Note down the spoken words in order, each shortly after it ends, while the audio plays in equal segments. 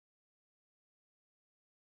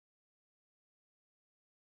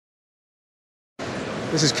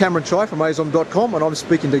This is Cameron Chai from AZOM.com, and I'm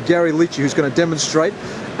speaking to Gary Leachy, who's going to demonstrate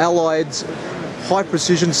Allied's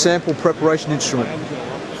high-precision sample preparation instrument.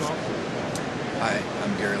 Hi,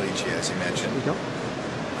 I'm Gary Leachy, as he mentioned.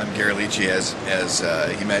 I'm Gary Leachy, as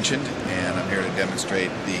he mentioned, and I'm here to demonstrate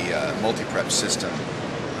the Multiprep system,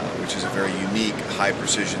 which is a very unique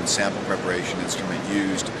high-precision sample preparation instrument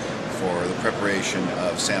used for the preparation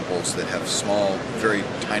of samples that have small, very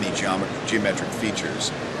tiny geometric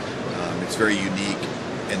features. It's very unique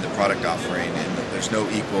in the product offering, and there's no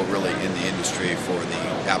equal really in the industry for the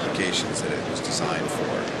applications that it was designed for.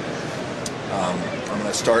 I'm going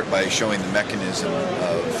to start by showing the mechanism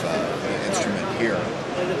of the instrument here,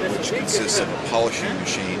 which consists of a polishing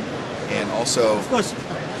machine and also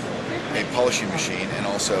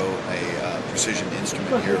a precision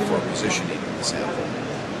instrument here for positioning of the sample.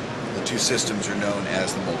 The two systems are known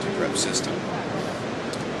as the Multiprep system.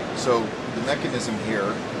 So the mechanism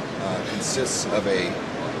here consists of a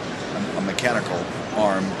mechanical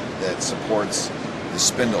arm that supports the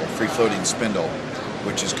spindle, free-floating spindle,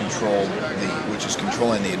 which is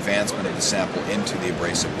controlling the advancement of the sample into the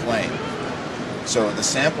abrasive plane. So the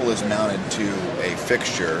sample is mounted to a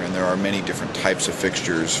fixture, and there are many different types of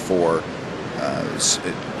fixtures for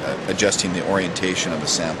adjusting the orientation of the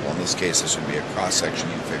sample. In this case, this would be a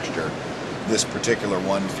cross-sectioning fixture. This particular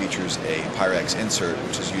one features a Pyrex insert,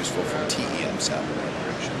 which is useful for TEM sample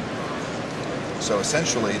preparation. So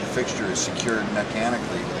essentially, the fixture is secured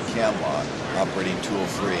mechanically with a cam lock, operating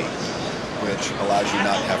tool-free, which allows you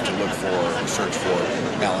not to have to look for or search for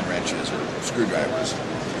Allen wrenches or screwdrivers,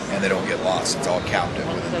 and they don't get lost. It's all captive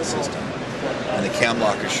within the system. And the cam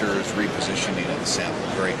lock assures repositioning of the sample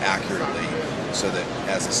very accurately, so that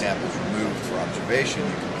as the sample is removed for observation,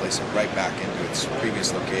 you can place it right back into its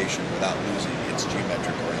previous location without losing its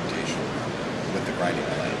geometric orientation with the grinding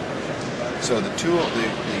plane. So the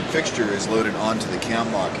fixture is loaded onto the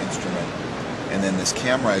cam lock instrument, and then this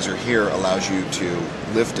cam riser here allows you to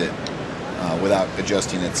lift it without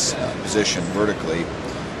adjusting its position vertically,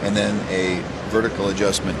 and then a vertical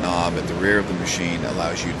adjustment knob at the rear of the machine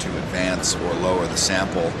allows you to advance or lower the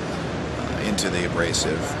sample into the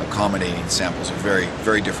abrasive, accommodating samples of very,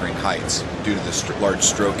 very differing heights due to the large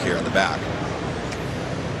stroke here in the back.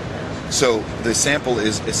 So the sample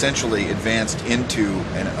is essentially advanced into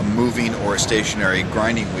a moving or a stationary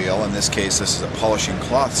grinding wheel. In this case, this is a polishing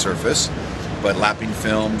cloth surface, but lapping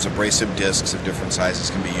films, abrasive discs of different sizes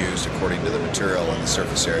can be used according to the material and the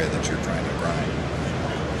surface area that you're trying to grind.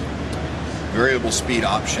 Variable speed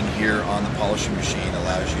option here on the polishing machine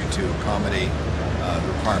allows you to accommodate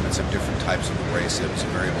the requirements of different types of abrasives. A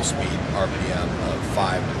variable speed RPM of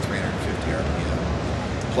 5 to 350 RPM,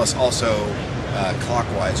 plus also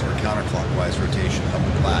clockwise or counterclockwise rotation of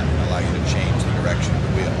the plat and allow you to change the direction of the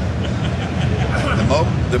wheel.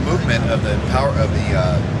 The movement of the power of the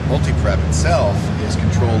Multiprep itself is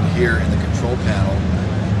controlled here in the control panel,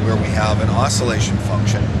 where we have an oscillation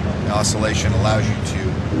function. The oscillation allows you to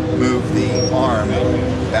move the arm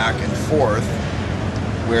back and forth,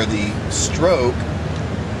 where the stroke,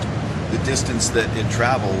 the distance that it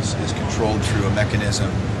travels, is controlled through a mechanism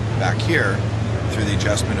back here through the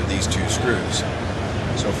adjustment of these two screws.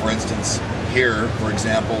 So for instance, here, for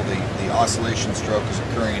example, the oscillation stroke is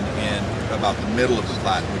occurring in about the middle of the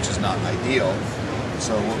plat, which is not ideal.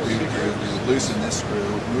 So what we would do, we would loosen this screw,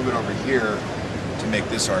 move it over here to make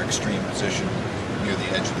this our extreme position near the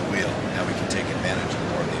edge of the wheel. Now we can take advantage of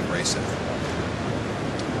more of the abrasive.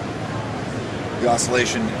 The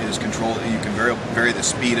oscillation is controlled. You can vary the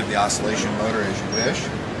speed of the oscillation motor as you wish.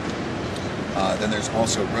 Then there's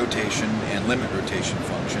also rotation and limit rotation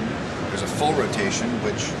function. There's a full rotation,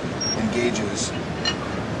 which engages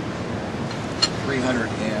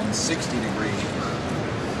 360-degree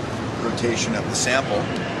rotation of the sample,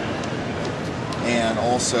 and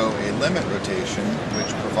also a limit rotation,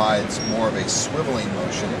 which provides more of a swiveling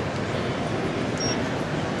motion.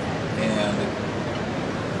 And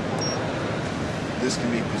this can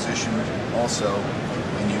be positioned also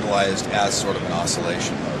and utilized as sort of an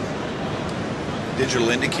oscillation motor. Digital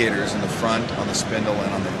indicators in the front, on the spindle,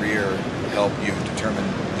 and on the rear help you determine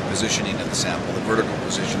the positioning of the sample, the vertical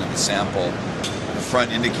position of the sample. The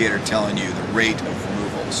front indicator telling you the rate of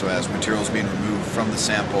removal. So as material is being removed from the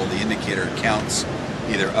sample, the indicator counts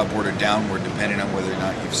either upward or downward depending on whether or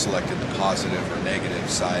not you've selected the positive or negative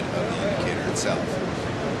side of the indicator itself.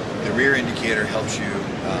 The rear indicator helps you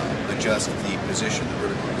adjust the position, the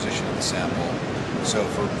vertical position of the sample. So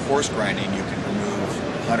for force grinding, you can remove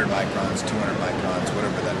 100 microns, 200 microns,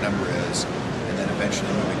 whatever that number is, and then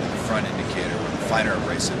eventually moving to the front indicator where the finer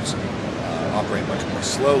abrasives operate much more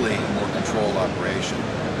slowly and more controlled operation.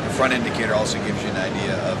 The front indicator also gives you an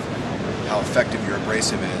idea of how effective your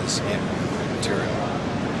abrasive is in material.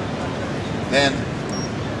 Then,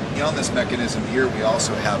 beyond this mechanism here, we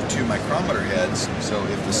also have 2 micrometer heads, so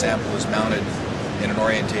if the sample is mounted in an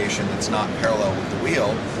orientation that's not parallel with the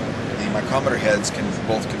wheel, the micrometer heads can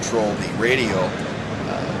both control the radial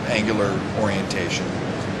angular orientation,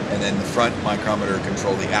 and then the front micrometer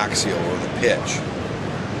control the axial or the pitch,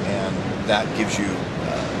 and that gives you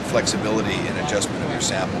flexibility in adjustment of your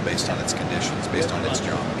sample based on its conditions, based on its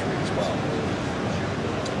geometry as well.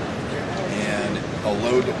 And a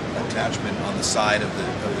load attachment on the side of the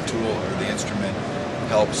tool or the instrument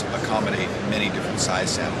helps accommodate many different size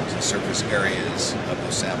samples. The surface areas of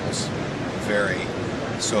those samples vary,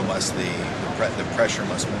 so must the pressure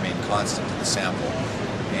must remain constant to the sample,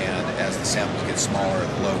 and as the samples get smaller,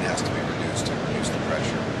 the load has to be reduced to reduce the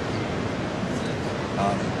pressure.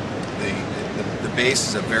 The base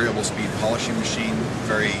is a variable speed polishing machine,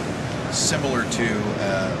 very similar to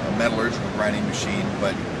a metallurgical grinding machine,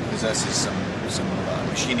 but possesses some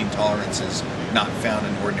machining tolerances not found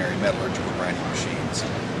in ordinary metallurgical grinding machines.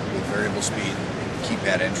 With variable speed,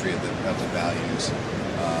 keypad entry of the values,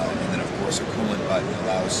 and then of course a coolant button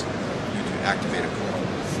allows you to activate a coolant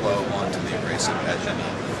flow onto the abrasive edge.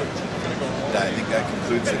 I think that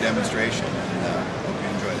concludes the demonstration, and hope you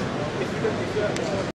enjoyed it.